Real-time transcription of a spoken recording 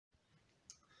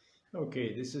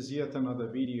Okay, this is yet another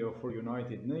video for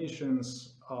United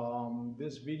Nations.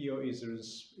 This video is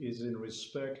in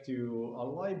respect to a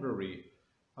library.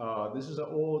 This is an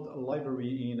old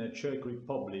library in a Czech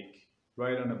Republic,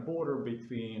 right on the border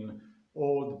between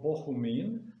Old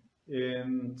Bohumin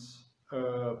and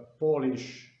a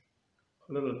Polish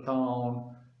little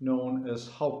town known as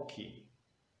Haupki.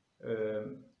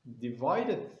 Um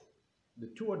divided, the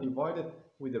two are divided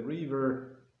with the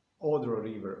Oder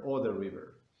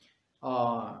River.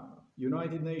 Uh,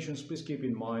 United Nations, please keep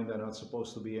in mind they're not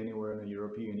supposed to be anywhere in the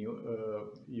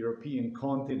European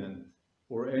continent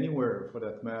or anywhere for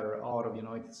that matter out of the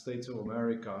United States of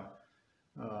America,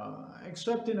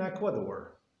 except in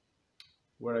Ecuador,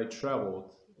 where I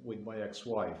traveled with my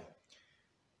ex-wife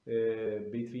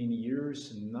between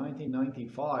years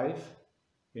 1995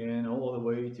 and all the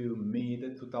way to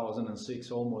mid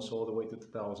 2006, almost all the way to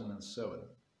 2007.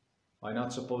 I'm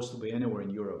not supposed to be anywhere in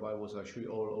Europe. I was actually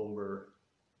all over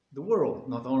the world,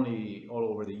 not only all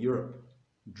over the Europe,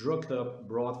 drugged up,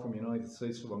 brought from United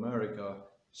States of America,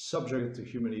 subject to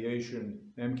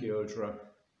humiliation, MK Ultra,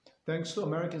 thanks to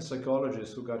American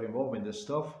psychologists who got involved in this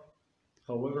stuff.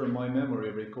 However, my memory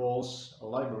recalls a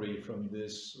library from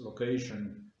this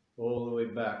location all the way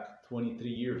back 23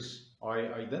 years. I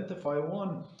identify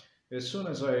one as soon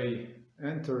as I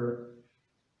enter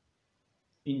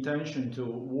intention to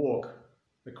walk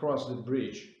across the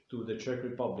bridge to the Czech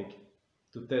Republic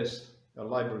to test a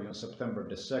library on September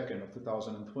the 2nd of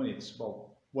 2020. It's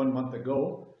about 1 month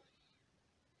ago.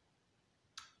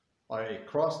 I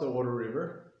crossed the Oder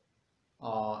River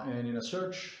and in a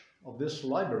search of this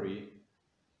library,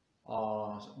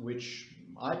 which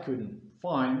I couldn't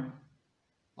find,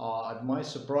 at my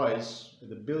surprise,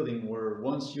 the building where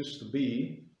once used to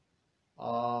be,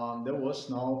 there was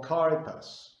now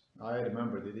Caritas. I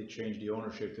remember they did change the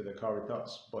ownership to the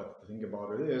Caritas, but the thing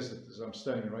about it is that as I'm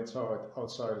standing right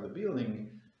outside of the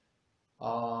building,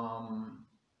 I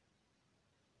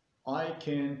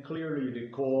can clearly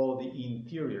recall the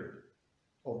interior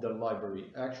of the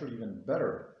library. Actually, even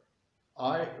better,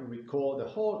 I recall the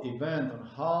whole event on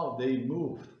how they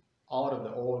moved out of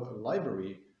the old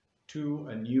library to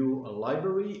a new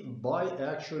library by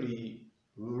actually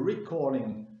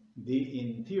recalling the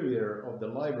interior of the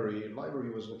library. The library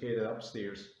was located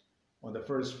upstairs on the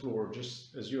first floor,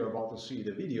 just as you're about to see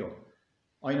the video.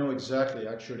 I know exactly,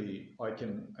 I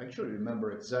can actually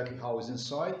remember exactly how it's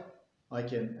inside. I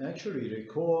can actually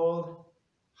recall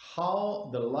how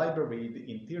the library, the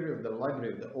interior of the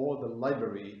library, the old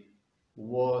library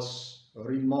was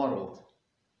remodeled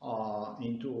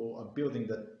into a building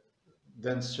that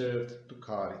then served to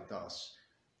Caritas.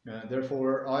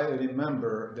 Therefore, I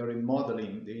remember the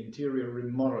remodeling, the interior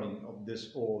remodeling of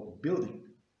this old building.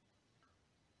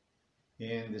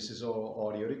 And this is all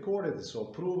audio recorded, it's all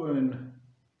proven.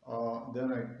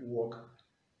 Then I walk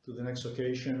to the next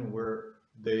location where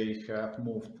they have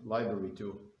moved library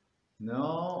to.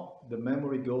 Now the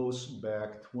memory goes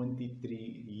back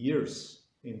 23 years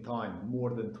in time,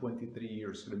 more than 23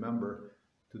 years. Remember,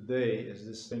 today, as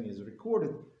this thing is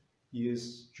recorded,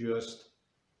 is just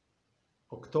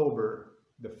October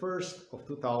the 1st of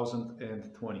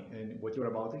 2020, and what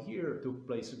you're about to hear took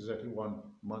place exactly 1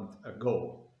 month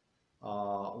ago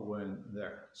when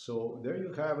there. So there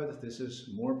you have it. This is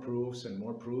more proofs and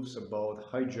more proofs about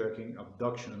hijacking,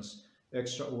 abductions,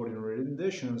 extraordinary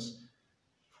renditions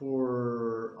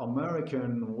for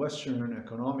American Western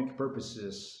economic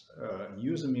purposes,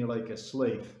 using me like a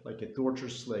slave, like a torture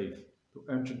slave to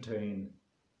entertain.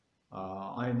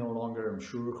 I no longer am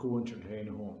sure who entertained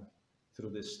whom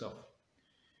through this stuff.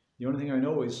 The only thing I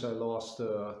know is I lost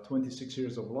 26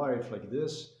 years of life like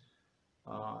this,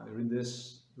 in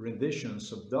this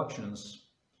renditions, abductions.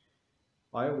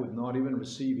 I would not even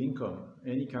receive income,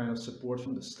 any kind of support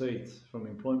from the state, from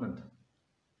employment,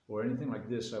 or anything like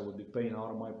this. I would be paying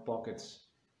out of my pockets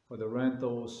for the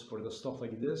rentals, for the stuff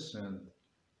like this, and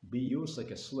be used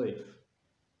like a slave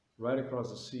right across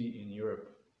the sea in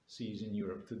Europe, seas in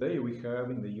Europe. Today we have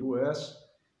in the US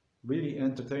really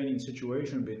entertaining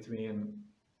situation between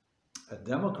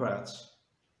Democrats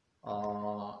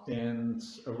and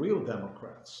real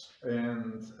Democrats,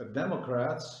 and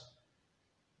Democrats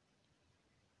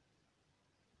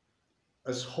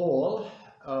as whole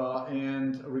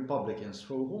and Republicans,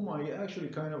 for whom I actually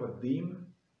kind of deem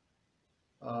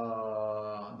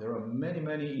there are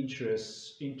many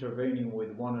interests intervening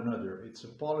with one another. It's a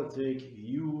politic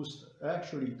used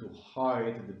actually to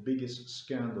hide the biggest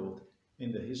scandal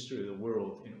in the history of the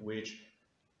world, in which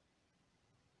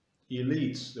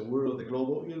elites, the world, the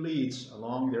global elites,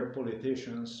 along their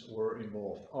politicians are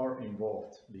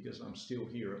involved, because I'm still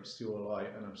here, I'm still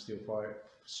alive, and I'm still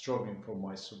struggling for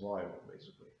my survival,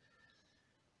 basically.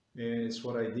 And it's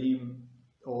what I deem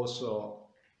also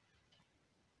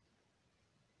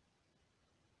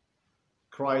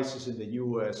crisis in the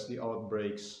US, the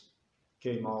outbreaks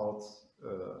came out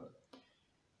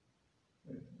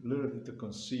literally to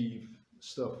conceive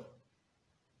stuff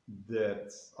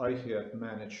that I had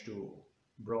managed to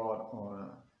brought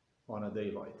on a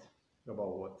daylight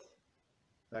about what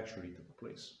actually took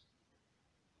place.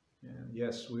 And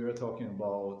yes, we are talking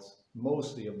about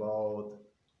mostly about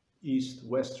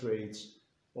East-West trades.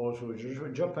 Also,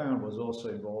 Japan was also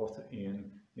involved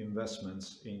in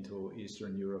investments into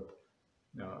Eastern Europe.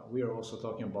 We are also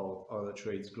talking about other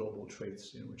trades, global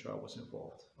trades, in which I was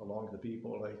involved, along the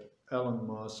people like Elon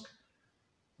Musk,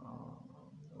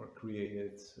 or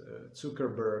created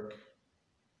Zuckerberg,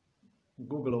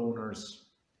 Google owners,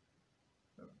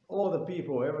 all the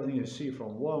people, everything you see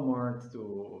from Walmart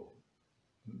to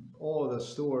all the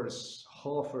stores,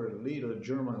 Hofer, Lidl,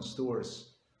 German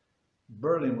stores.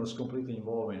 Berlin was completely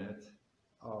involved in it.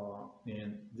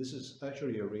 And this is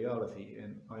actually a reality.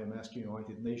 And I am asking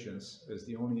United Nations as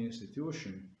the only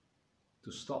institution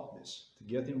to stop this, to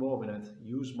get involved in it,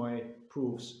 use my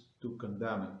proofs to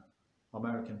condemn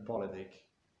American politics.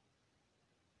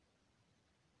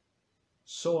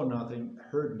 Saw nothing,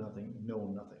 heard nothing, know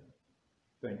nothing.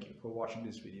 Thank you for watching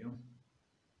this video.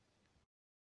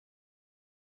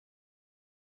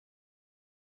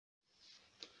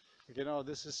 You know,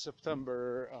 this is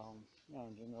September,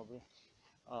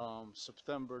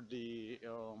 September the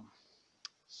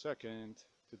 2nd.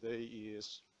 Today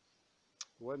is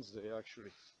Wednesday,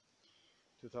 actually,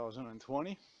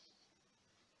 2020.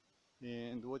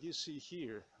 And what you see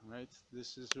here, right,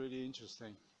 this is really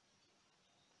interesting.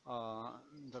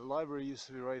 The library used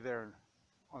to be right there,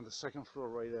 on the second floor,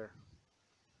 right there.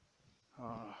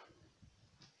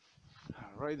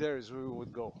 Right there is where we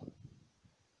would go.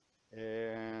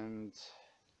 And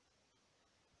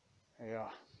yeah,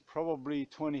 probably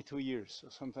 22 years or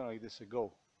something like this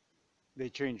ago, they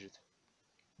changed it.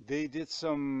 They did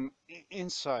some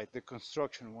inside, the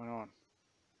construction went on.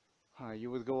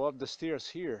 You would go up the stairs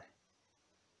here,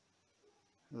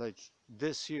 like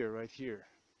this here, right here.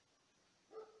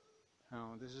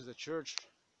 Now this is the church,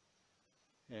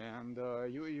 and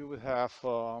you would have.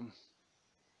 Let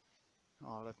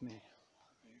me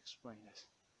explain this.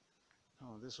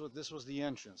 Oh, this was the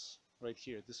entrance right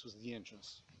here. This was the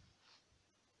entrance.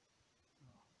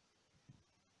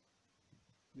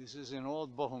 This is in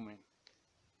Old Bohumin,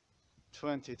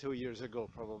 22 years ago,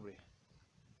 probably.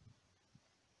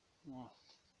 Well,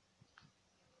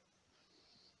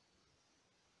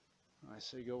 I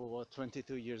say go about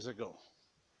 22 years ago.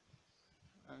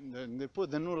 And then they put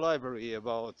the new library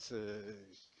about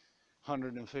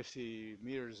 150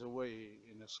 meters away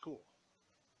in a school.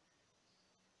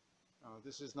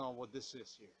 This is not what this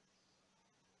is here.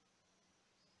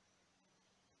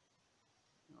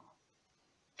 No.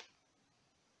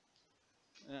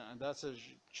 Yeah, and that's a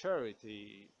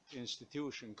charity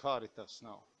institution, Caritas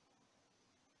now.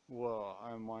 Wow,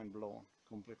 I'm mind blown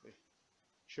completely.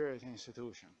 Charity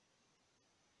institution.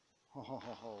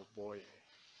 Oh boy.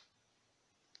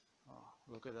 Oh,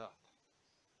 look at that.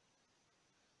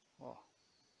 Oh.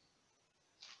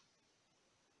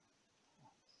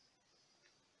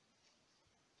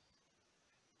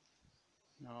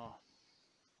 No.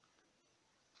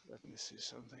 Let me see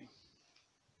something.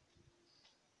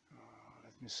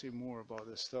 Let me see more about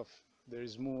this stuff.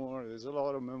 There's more. There's a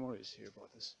lot of memories here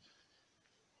about this.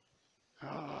 No.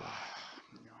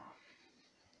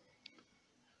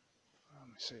 Let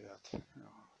me say that. No.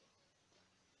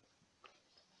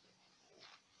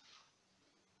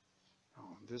 No,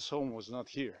 this home was not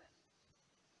here.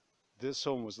 This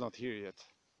home was not here yet.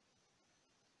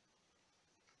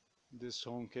 This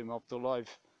home came up to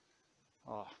life.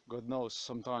 God knows,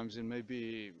 sometimes it may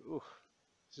be,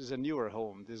 this is a newer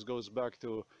home. This goes back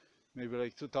to maybe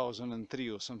like 2003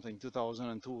 or something,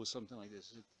 2002 or something like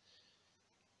this.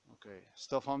 Okay,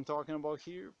 stuff I'm talking about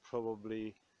here,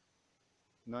 probably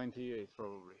 98,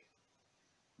 probably.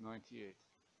 98.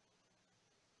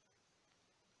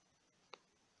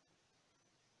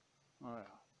 Oh yeah.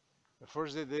 The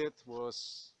first they did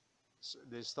was,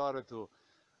 they started to,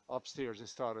 upstairs they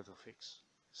started to fix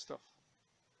stuff.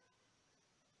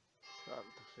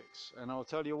 And I'll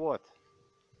tell you what,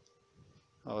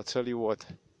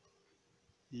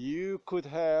 you could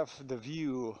have the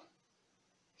view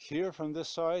here from this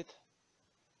side,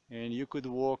 and you could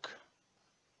walk,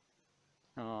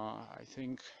 I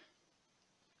think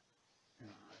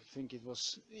think it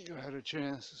was, you had a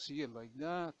chance to see it like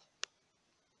that.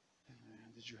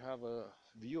 And did you have a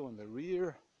view on the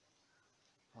rear?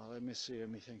 Let me see, let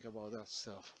me think about that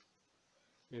stuff.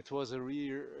 It was a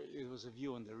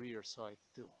view on the rear side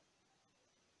too.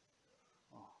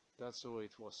 Oh, that's the way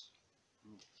it was.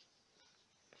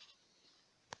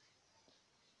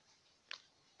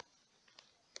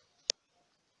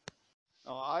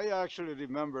 I actually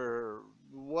remember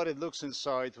what it looks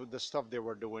inside with the stuff they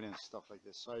were doing and stuff like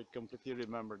this. I completely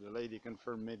remember. The lady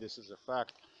confirmed me this is a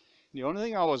fact. The only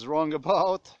thing I was wrong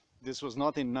about, this was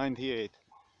not in 98.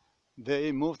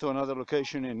 They moved to another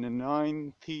location in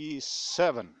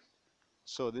 97.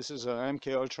 So this is an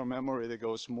MK Ultra memory that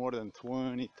goes more than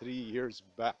 23 years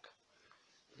back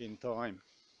in time.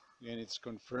 And it's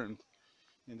confirmed.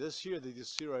 And this here that you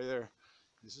see right there,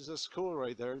 this is a school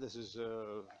right there. This is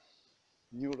a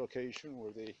new location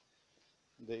where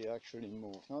they actually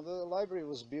moved. Now the library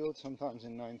was built sometimes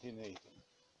in 1980.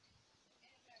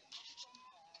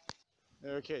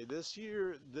 Okay, this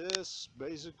here, this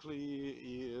basically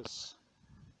is,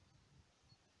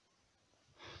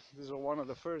 these are one of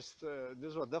the first,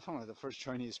 these were definitely the first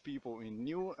Chinese people in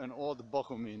New and Old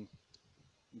Bohumin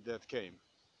that came.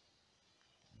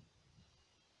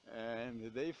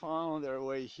 And they found their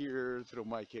way here through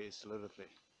my case,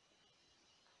 literally.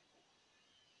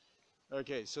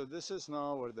 Okay, so this is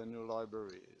now where the new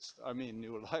library is. I mean,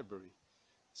 new library.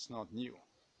 It's not new.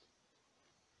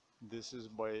 This is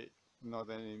by not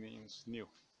any means new.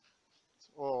 It's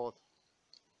old.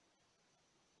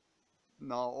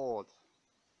 Now old.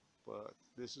 But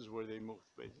this is where they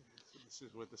moved, basically. So this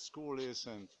is where the school is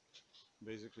and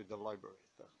basically the library.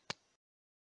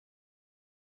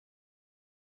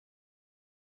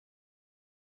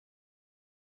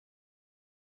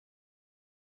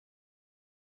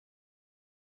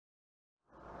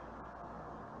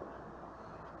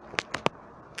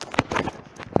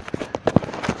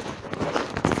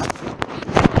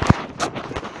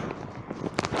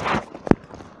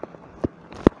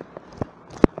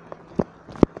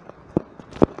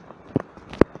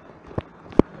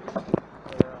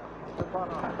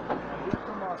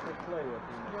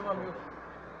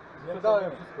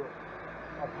 Sprzedałem wszystko.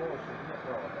 A proszę, nie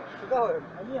prawda. Sprzedałem.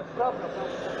 A nie, prawda,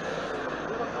 prawda.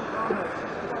 Nie ma problemu.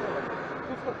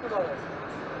 Wszystko sprzedałem.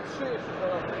 3 jeszcze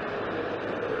znalazłem.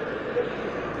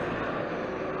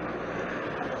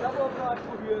 Ja było brać,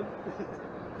 mówiłem.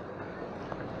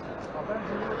 A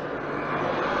będzie już?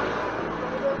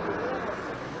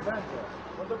 Nie będzie.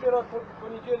 On dopiero po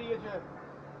niedzieli jedzie.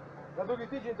 Na drugi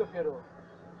tydzień dopiero.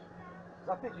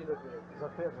 Za tydzień dopiero. Za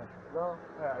tydzień. No.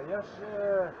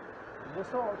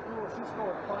 Jest to tu wszystko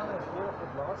odpalane z wiele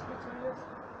podlaski, czy jest?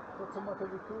 To co macie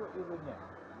tu ili nie?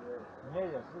 Nie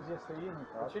jest, tu jest to inny,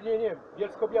 tak? Znaczy nie,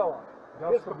 bielsko-biała.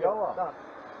 Bielsko-biała? Tak.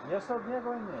 Jest od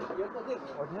niego i nie? Jest od niego.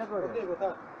 Od niego Od jest? niego,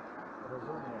 tak.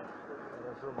 Rozumiem,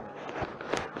 rozumiem.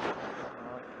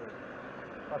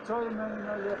 A co im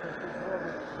najlepiej tu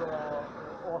zrobić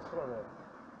do Ostrowy?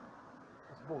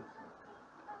 Z bus.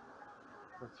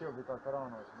 To chciałby tak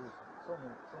rano z busem. Co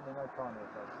mi najtaniej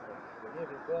tak? Nie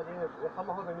wiem, to ja nie wiem. Ja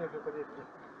samochodem nie wiem, koniecznie.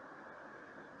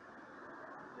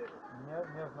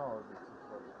 Nie znalazłem coś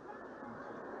zrobić.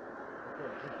 Okej,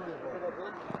 dziękuję bardzo.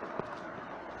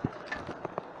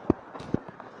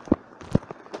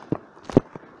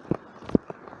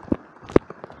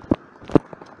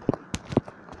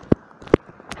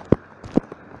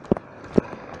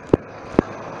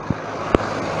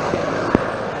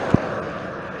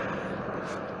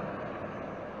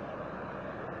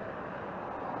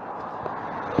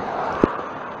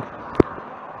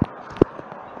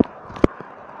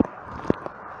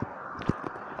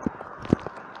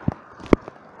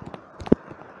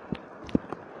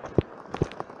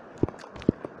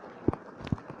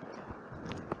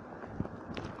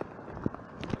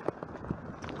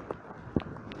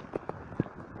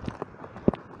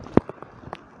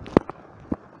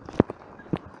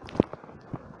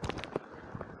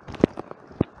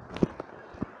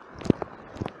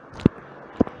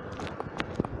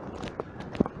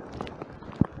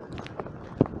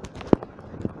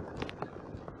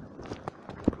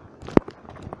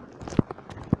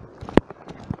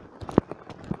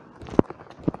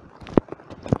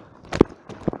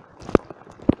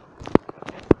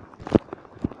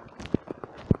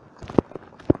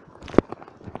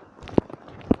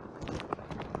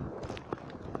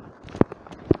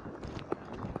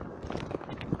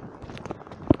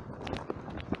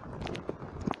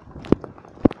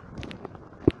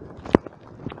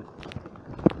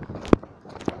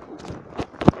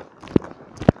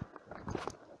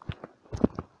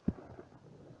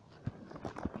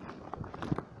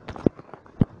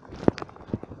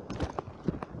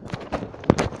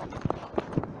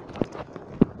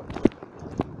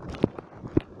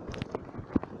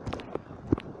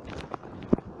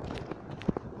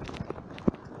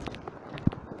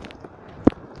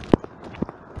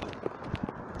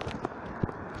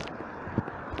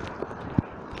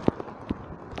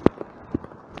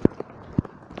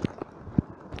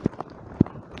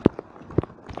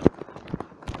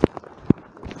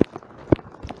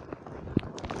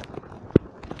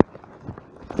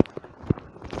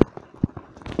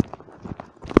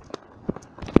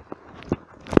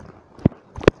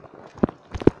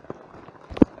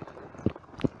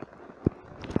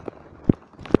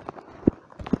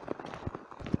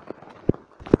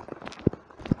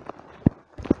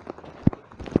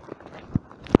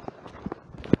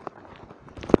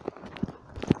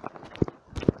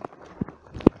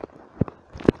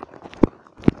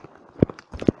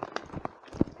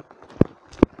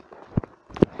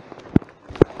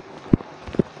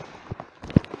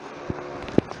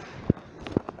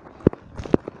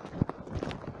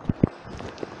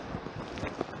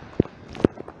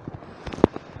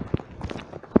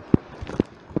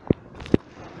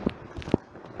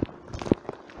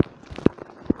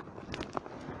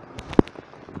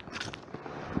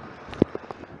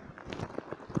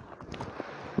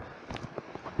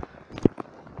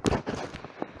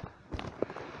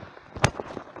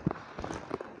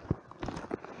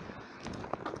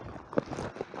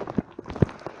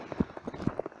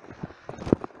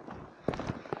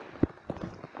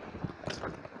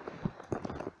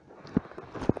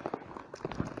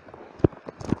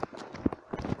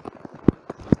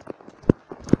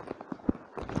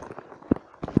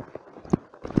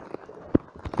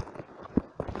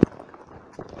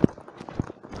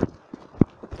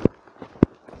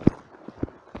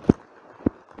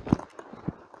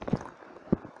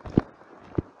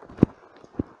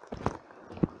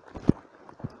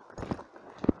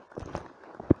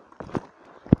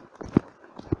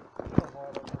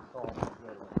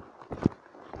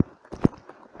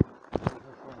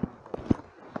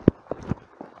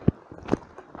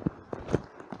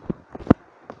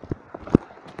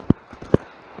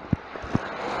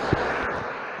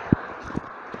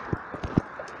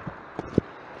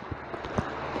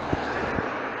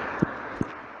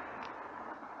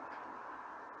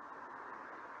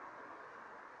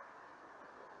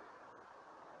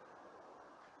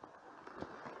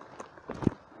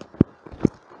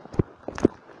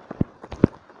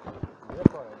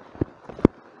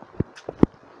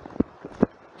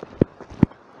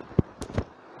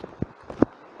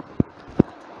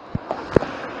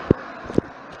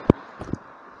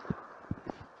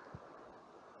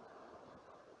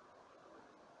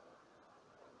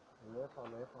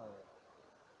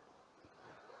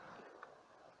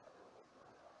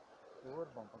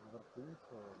 Kurwa, pak vrtí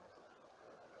se.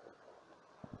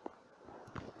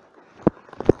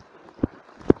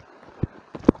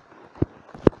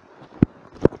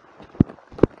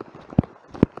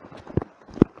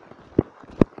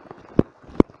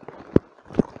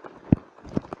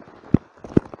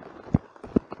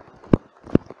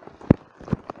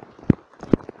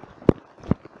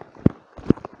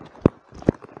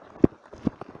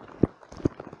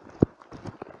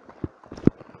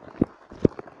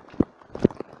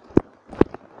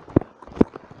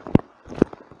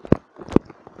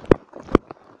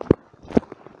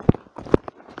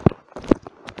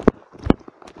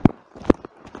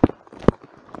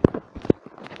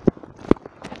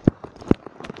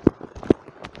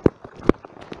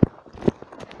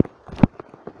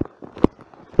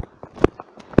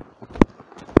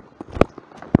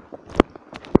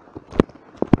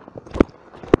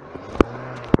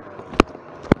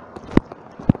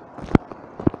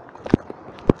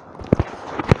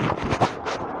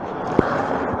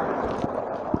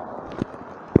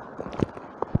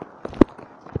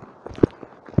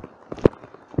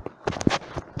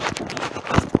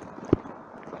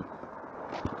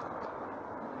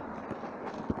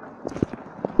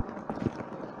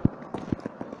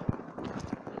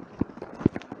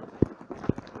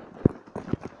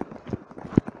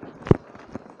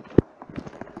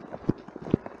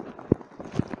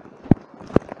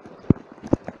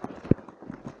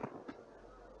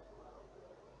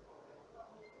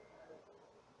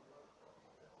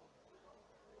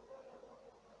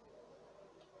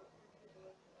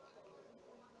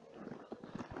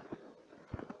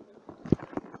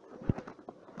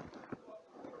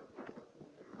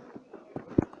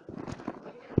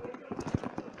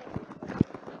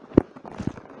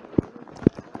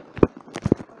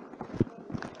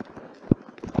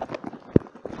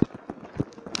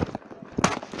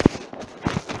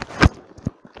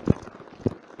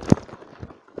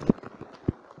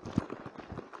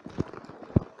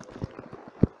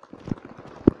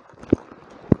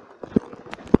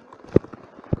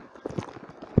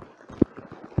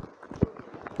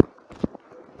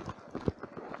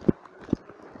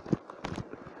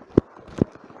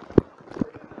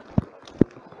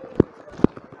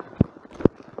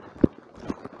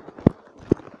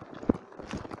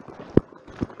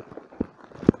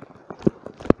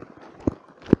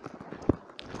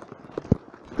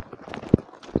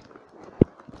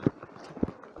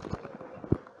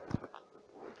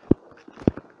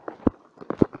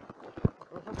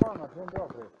 Pana, dzień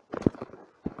dobry.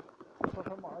 Proszę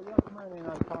pana, a jak my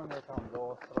najtaniej tam do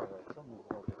Ostrawy? Co mi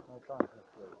zrobić? Najtaniej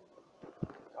wtedy.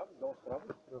 Tak, do Ostrawy?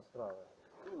 Do Ostrawy.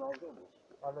 Tu na autobus.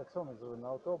 Ale co my zrobimy? Na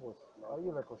autobus? A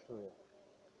ile kosztuje?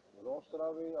 Do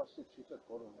Ostrawy asi 30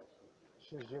 korun.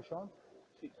 60?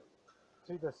 30.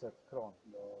 30 kron.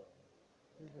 No,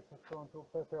 30 kron to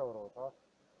 5 euro, tak?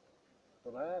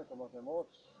 to ne, to máte moc.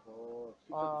 To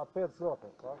 30. A 5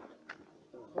 złotych, tak?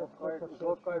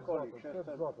 Zlotka je kolik? 5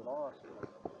 600? złotych. No asi.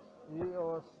 I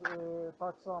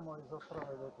tak samo i z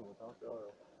Ostrawy do tu, tak? Jo,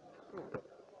 jo. Super.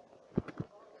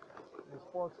 I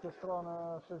z polskiej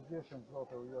strony 60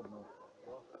 zł jedno.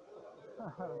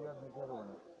 Jedny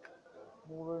kierunek.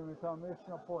 Mówił mi tam iść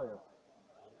na pojazd.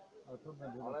 A tu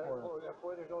będzie na Ale pojazd. jak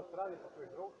pojedziesz do Australii, to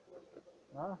czujesz ruch?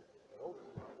 No?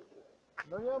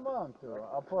 No ja mam tu,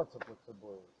 a po co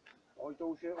potrzebuję? Oj, to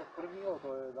už je od prvního,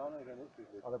 to je dané, že musíš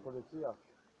být. Ale policja.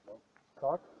 No.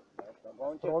 Tak? Bo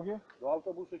on tě Strogi? do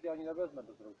autobusu tě ani nevezme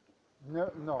bez roušky. Nie,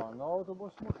 no, na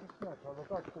autobus musisz mieć, ale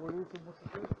tak, po ulicy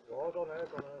musisz iść. Jo, to ne.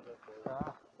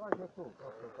 Tak, tak jest tu,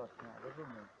 proszę, tak, no,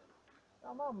 rozumiem.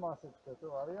 Ja mam maseczkę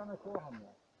tu, ale ja nie kocham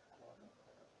ją.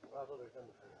 Já to teď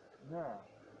nemusím. Nie.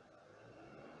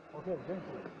 Okej,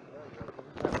 dziękuję.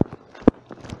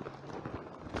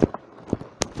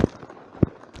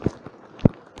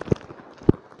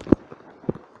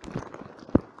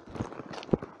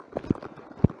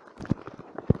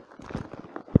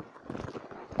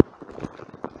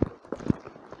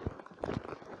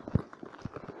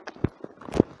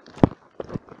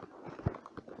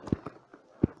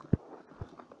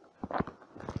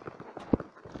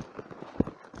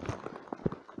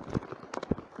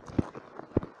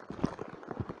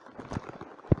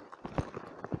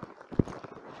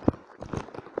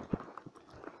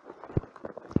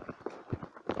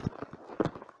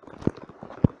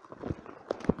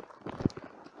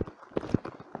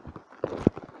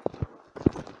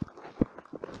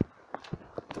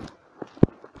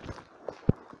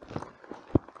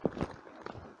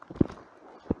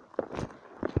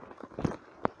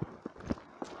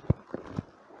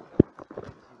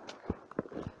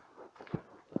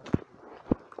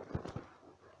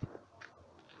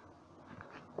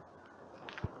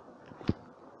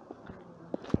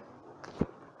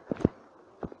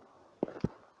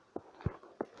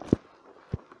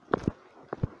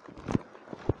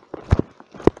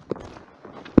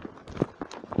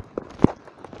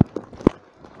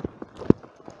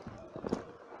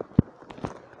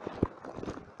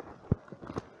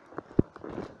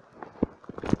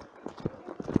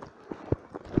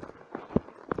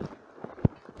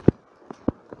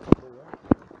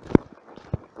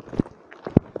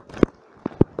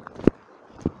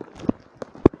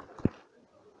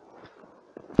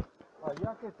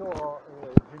 Jakie to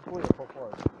dziękuję po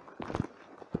polsku?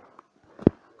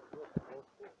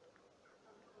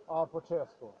 A po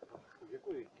czesku?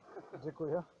 Dziękuję.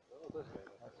 Dziękuję. No też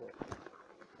nie. Okej.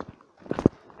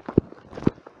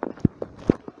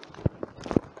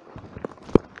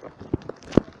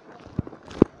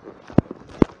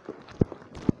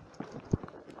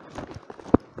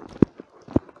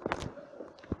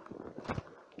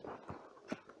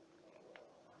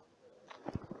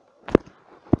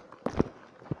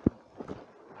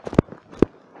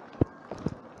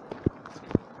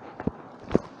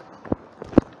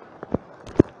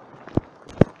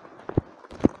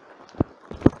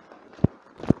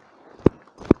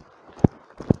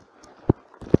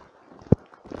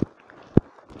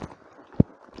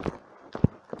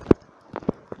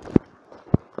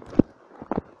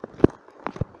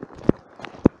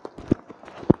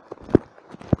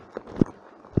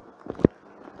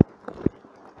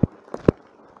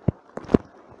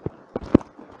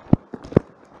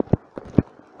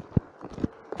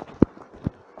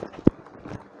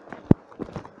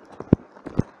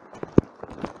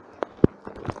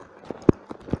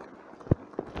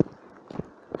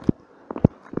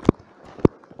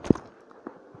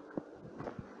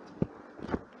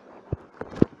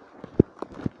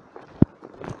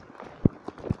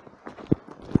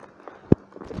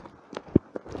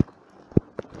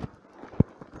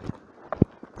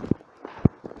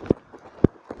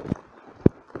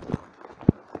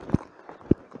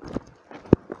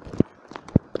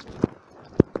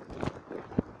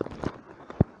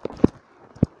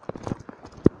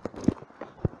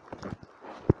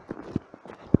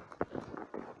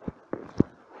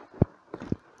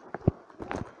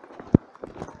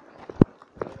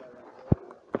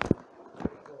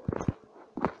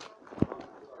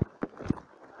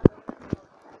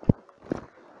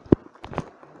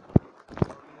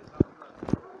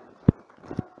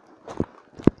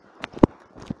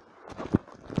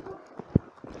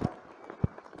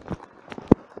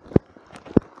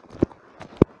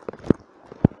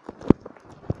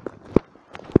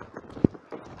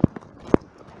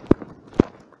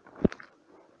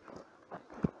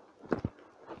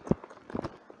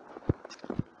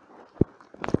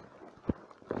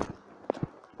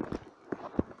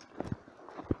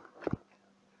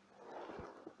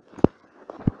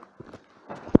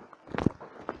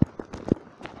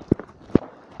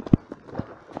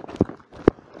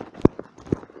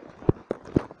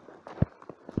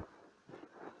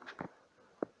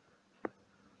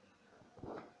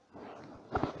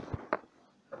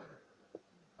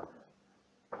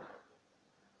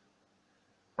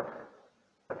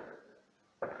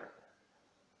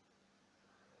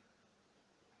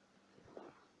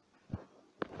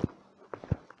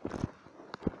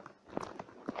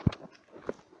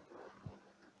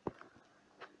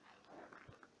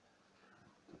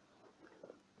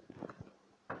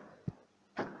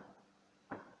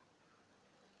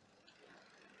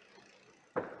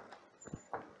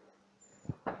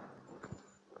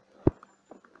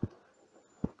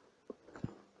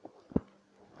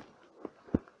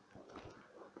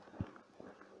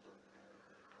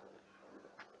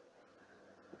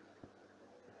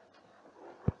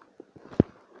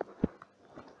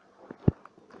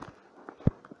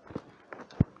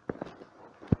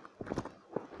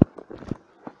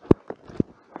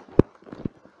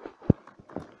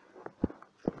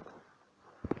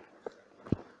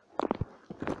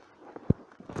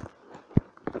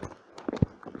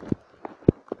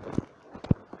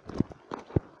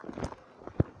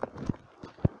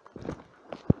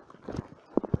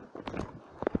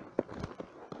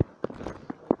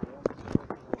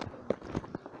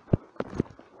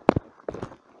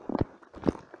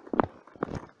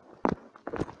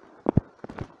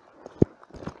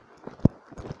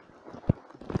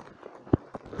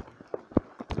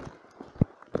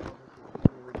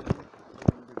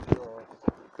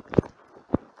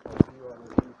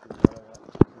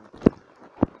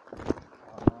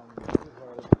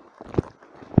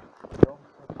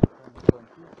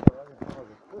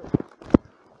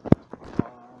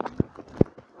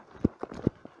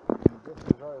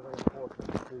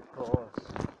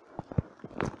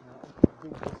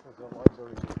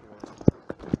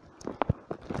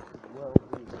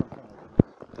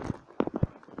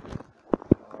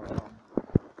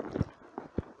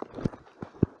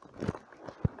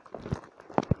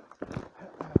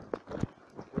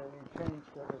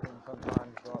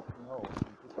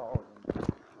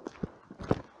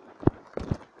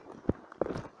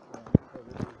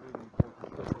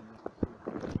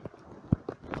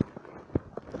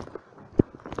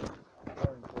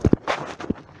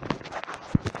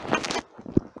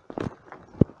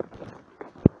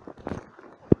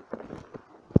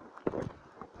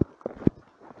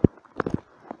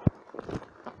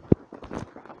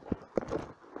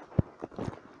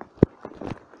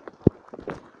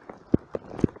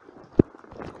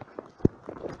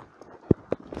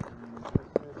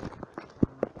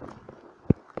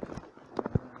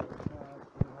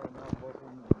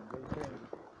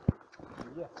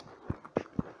 Yes.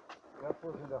 That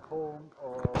was in the home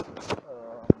of,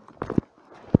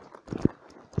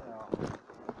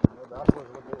 that was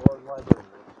what the old library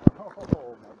was.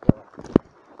 Oh my God.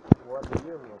 What the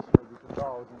year was, maybe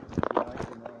 2000, maybe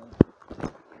 99.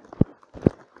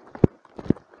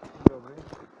 Lovely.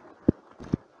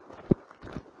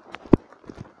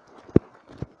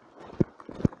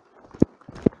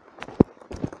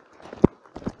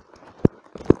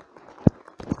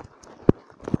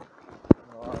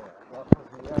 Oh yeah, that was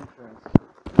the entrance.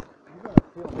 I'm gonna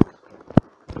film this thing.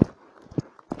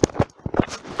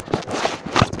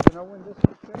 You know when this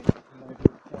was changed? Maybe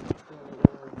 22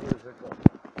 years ago.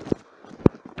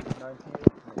 98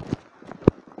 maybe.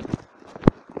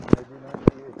 Maybe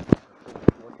 98.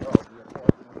 Watch out, the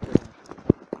apartment changed.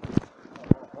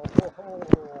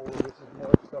 Oh, this is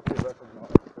more stuff you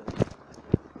recognize.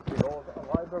 The old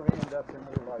library, and that's a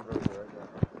new library right there.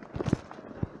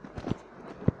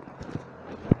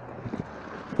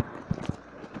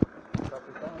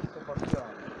 Capitan Sebastian.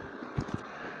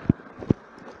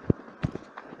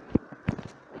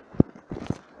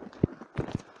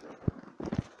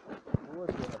 Who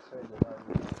was gonna say that I was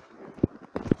here?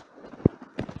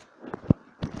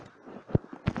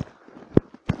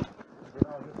 You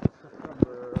know, this is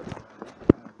September,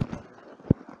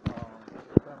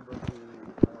 September the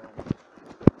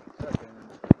 2nd,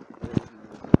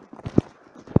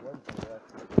 Wednesday,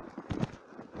 actually,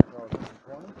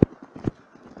 2020.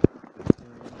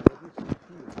 And what you see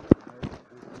here, right,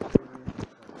 this is really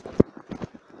interesting.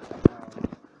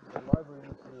 The library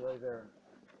is right there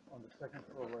on the second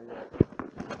floor, right there.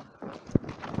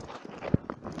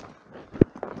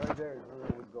 Right there is where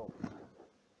it would go.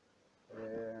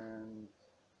 And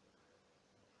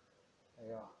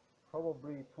yeah,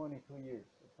 probably 22 years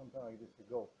or something like this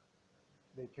ago,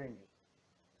 they changed it.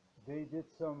 They did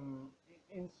some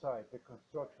inside, the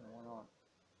construction went on.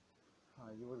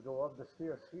 You would go up the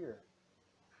stairs here,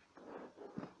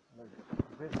 like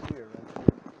this here, right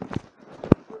here.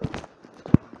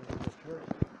 This is the church.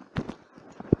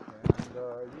 And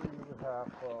you would have,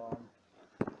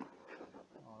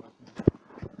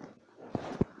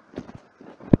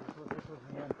 this was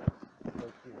the entrance,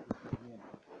 right here, this is the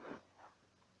entrance.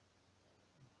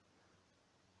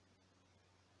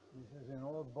 This is in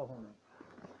Old Bohumin,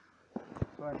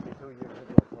 22 years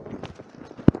ago probably.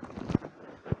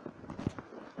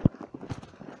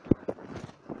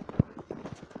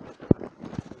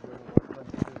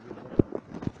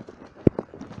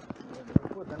 We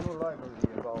put a new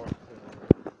library about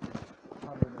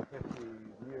 150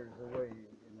 years away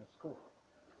in a school.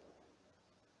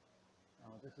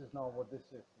 Now this is not what this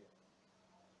is here.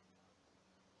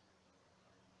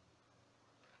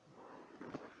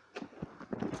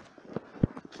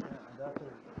 And that's a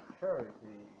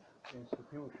charity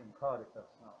institution, Caritas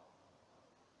now.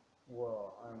 Well,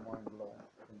 I'm mind blown.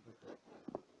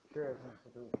 Charity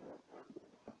institution.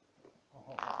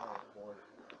 Oh boy.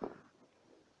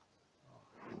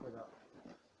 Look at that.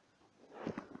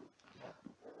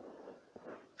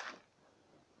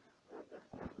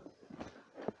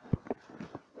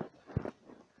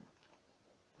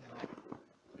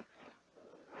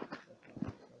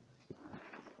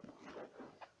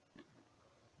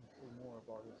 More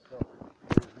about this stuff.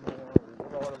 There's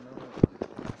a lot of memories.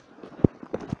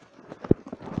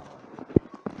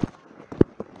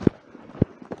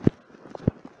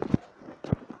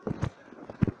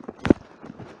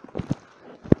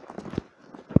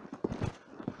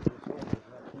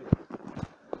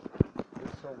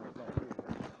 This home is not here.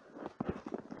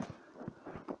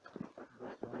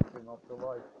 This one came up to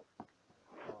life.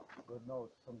 God knows,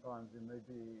 sometimes it may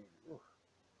be, this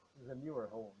is a newer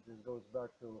home. This goes back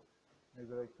to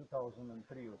maybe like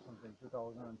 2003 or something,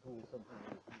 2002 or something.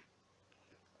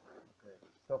 Okay,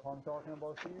 stuff I'm talking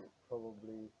about here,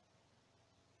 probably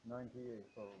 98,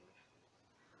 probably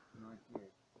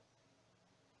 98.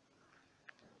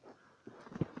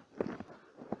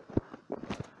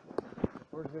 The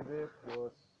first they did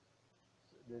was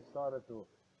they started to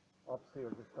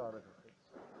upstairs. They started to fix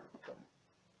stuff.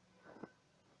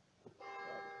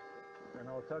 And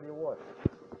I'll tell you what.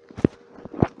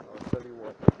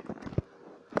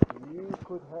 You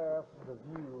could have the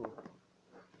view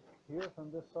here from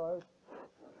this side,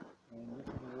 and you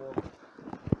could walk.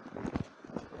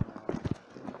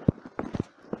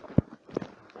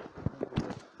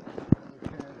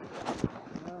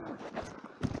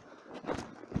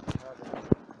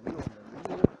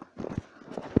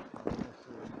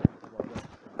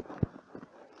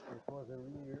 It was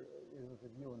a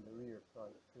view on the rear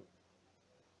side too.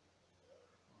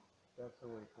 That's the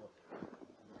way it was.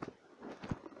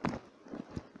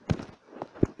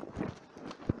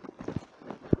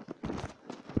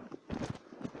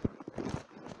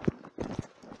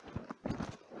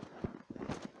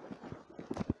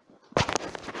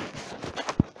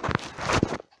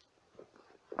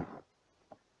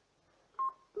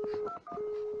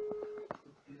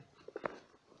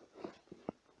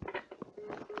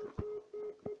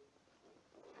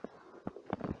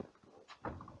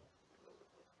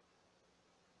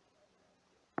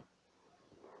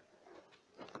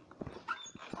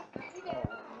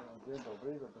 Dzień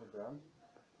dobry, dobry dzień.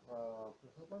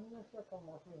 Proszę Pani, jest jaka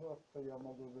możliwość, że ja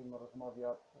mógłbym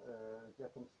rozmawiać z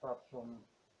jakąś starszą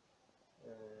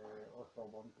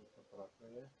osobą, która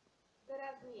pracuje?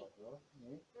 Teraz nie.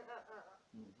 Nie?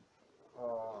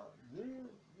 Wy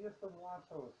jestem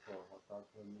młodsza osoba, tak,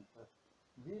 że myślę.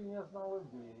 Wy nie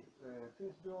znałyby, to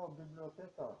jest była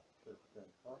biblioteka przedtem,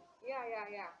 tak?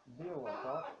 Ja. Była,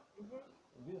 tak?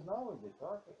 Wy znałyby,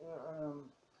 tak?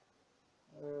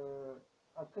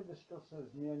 A kiedyś to się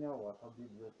zmieniała ta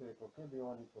biblioteka, kiedy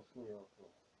oni posłują to?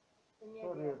 To nie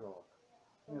Który wiem. rok?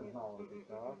 Nie znałyby,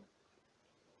 tak?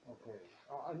 Okej.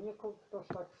 A nie ktoś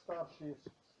tak starszy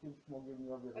z kimś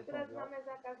mogliby A teraz rozmawiać? mamy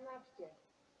zakaz na wcie.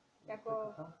 Jako,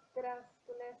 Przepraszam? teraz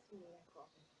tu nesmí jako.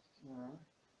 Nie.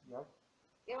 Jak?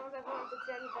 Ja mam zawołam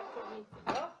specjalnie pracownicy,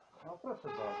 no? No proszę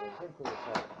bardzo, dziękuję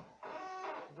bardzo.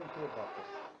 Dziękuję bardzo.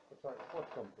 Poczekaj, chodź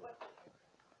tu.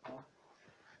 No.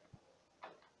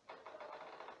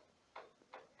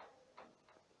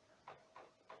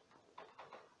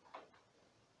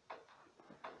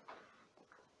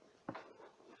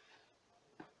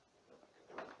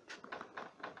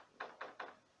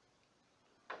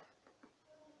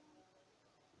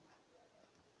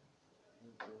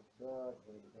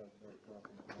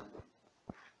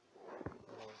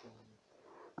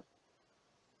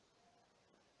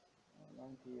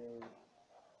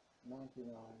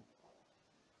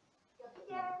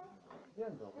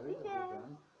 Dzień dobry, dobry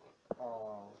dzień.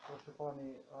 Proszę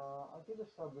Pani, a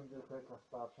kiedyś ta biblioteka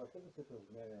starsza, kiedy się to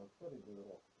zmieniło? Który był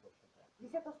rok, proszę Pani? Kdy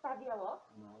se to stavělo?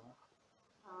 No.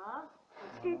 A,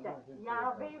 počkejte, No,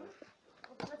 já dziękuję vím. bardzo.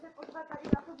 Musíme se podívat tady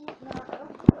na to na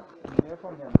rozdíl. Nie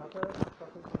pamiętam, to jest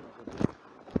takie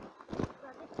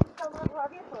Tady přistal na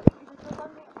hlavě to, když to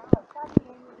tam je, ale tady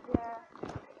je někde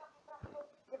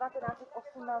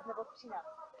 1918 nebo 13.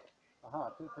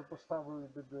 Aha, ty postawili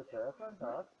bibliotekę,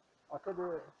 tak? A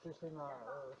kiedy przyszli na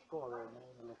szkołę,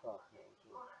 na lokację?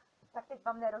 Tak teď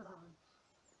vám nerozumím.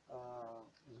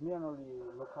 Zmienili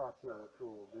lokację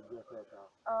tu, biblioteka.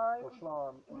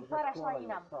 Poszła Vypadáš na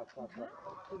jinam. Tak.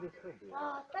 Kiedy sobie?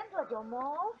 Tenhle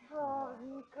domov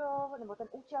vznikl, nebo ten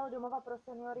účel domova pro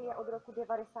seniory je od roku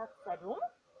 97.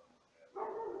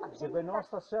 A W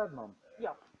 97.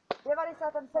 Jo, v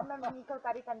 97. vznikl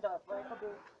tady ten dom,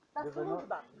 jakoby ta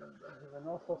služba. W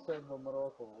 97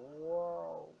 roku.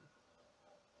 Wow.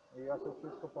 Ja to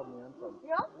wszystko pamiętam.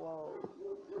 Jo? Wow.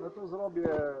 No to zrobię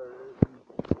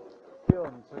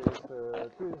film, co jest,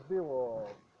 tu jest było,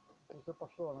 to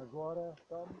poszło na górę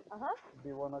tam, Aha,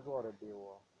 było na górę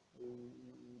było. I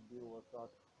było tak.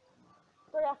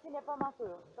 to já si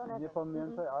nepamatuju, to nevím. Nie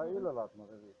pamiętaj, a ile lat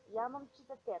może być? Já mám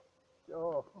 35.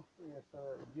 O,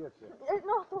 jeszcze dziecię.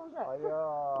 No, to už A ne.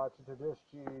 ja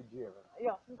 49.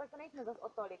 Jo, no tak to nejsme zas o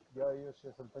tolik. Ja już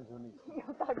jestem pensjonistą.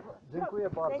 Jo, tak. Dziękuję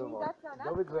bardzo Není wam. za co, no?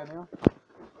 Do widzenia.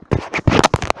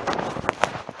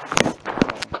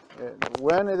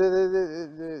 When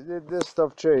did this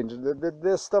stuff change?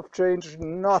 This stuff changed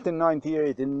not in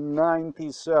 98, in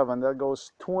 97. That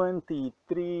goes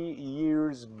 23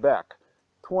 years back.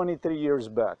 23 years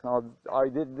back. Now, I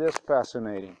did this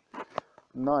fascinating.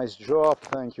 Nice job.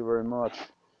 Thank you very much.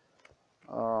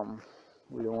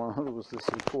 We don't want to lose this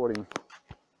recording.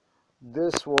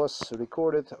 This was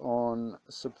recorded on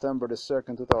September the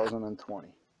 2nd,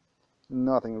 2020.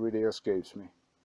 Nothing really escapes me.